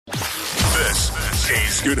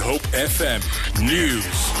Good Hope FM News.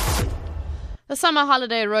 The summer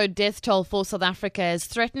holiday road death toll for South Africa is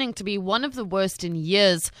threatening to be one of the worst in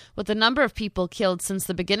years, with the number of people killed since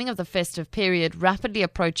the beginning of the festive period rapidly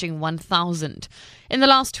approaching 1,000. In the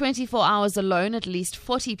last 24 hours alone, at least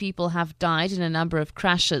 40 people have died in a number of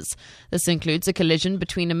crashes. This includes a collision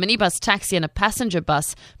between a minibus taxi and a passenger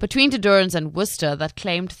bus between Durrance and Worcester that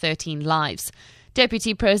claimed 13 lives.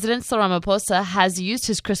 Deputy President Cyril Ramaphosa has used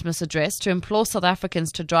his Christmas address to implore South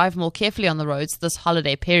Africans to drive more carefully on the roads this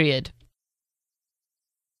holiday period.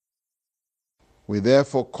 We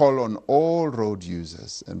therefore call on all road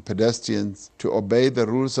users and pedestrians to obey the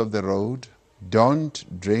rules of the road,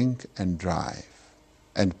 don't drink and drive,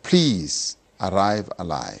 and please arrive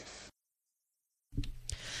alive.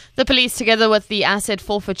 The police, together with the Asset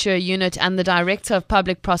Forfeiture Unit and the Director of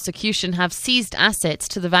Public Prosecution, have seized assets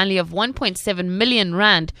to the value of 1.7 million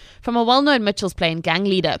rand from a well-known Mitchells Plain gang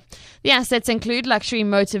leader. The assets include luxury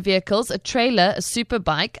motor vehicles, a trailer, a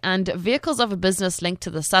superbike, and vehicles of a business linked to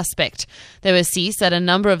the suspect. They were seized at a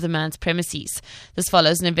number of the man's premises. This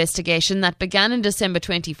follows an investigation that began in December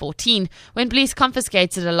 2014 when police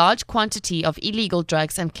confiscated a large quantity of illegal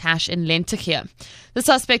drugs and cash in Lentegeur. The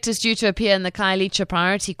suspect is due to appear in the Khayelitsha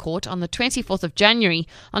Priority Court on the 24th of January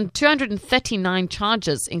on 239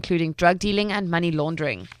 charges, including drug dealing and money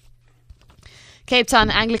laundering. Cape Town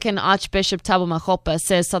Anglican Archbishop Thabo Makgopa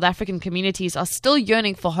says South African communities are still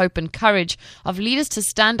yearning for hope and courage of leaders to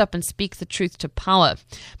stand up and speak the truth to power.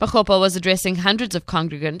 Makgopa was addressing hundreds of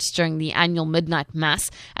congregants during the annual midnight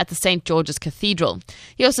mass at the St. George's Cathedral.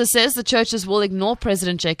 He also says the churches will ignore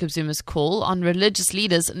President Jacob Zuma's call on religious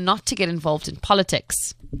leaders not to get involved in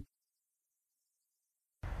politics.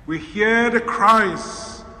 We hear the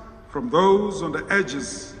cries from those on the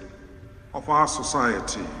edges of our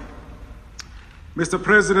society. Mr.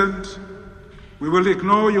 President, we will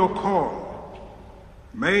ignore your call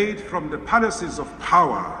made from the palaces of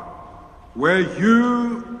power where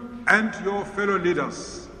you and your fellow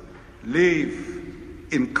leaders live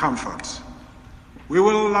in comfort. We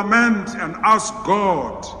will lament and ask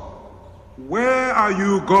God, where are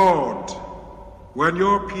you, God, when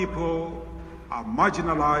your people are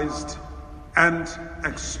marginalized and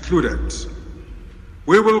excluded?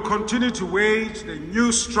 We will continue to wage the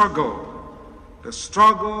new struggle, the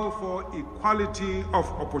struggle for equality of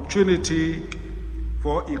opportunity,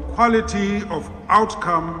 for equality of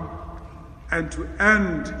outcome, and to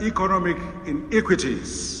end economic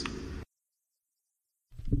inequities.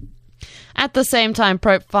 At the same time,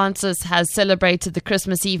 Pope Francis has celebrated the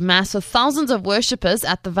Christmas Eve Mass with thousands of worshippers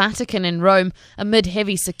at the Vatican in Rome amid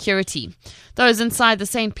heavy security. Those inside the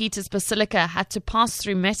St. Peter's Basilica had to pass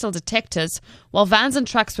through metal detectors, while vans and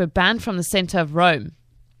trucks were banned from the center of Rome.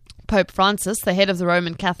 Pope Francis, the head of the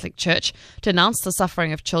Roman Catholic Church, denounced the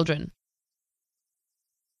suffering of children.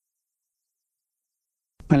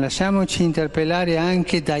 Let us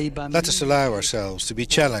allow ourselves to be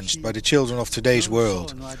challenged by the children of today's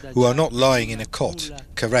world, who are not lying in a cot,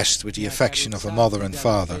 caressed with the affection of a mother and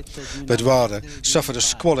father, but rather suffer the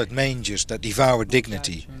squalid mangers that devour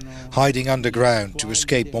dignity, hiding underground to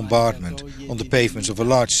escape bombardment on the pavements of a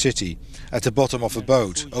large city, at the bottom of a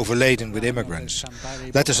boat overladen with immigrants.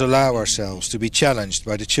 Let us allow ourselves to be challenged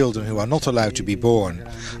by the children who are not allowed to be born,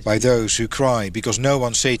 by those who cry because no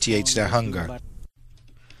one satiates their hunger.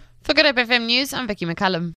 For Good Hope FM News, I'm Vicky McCallum.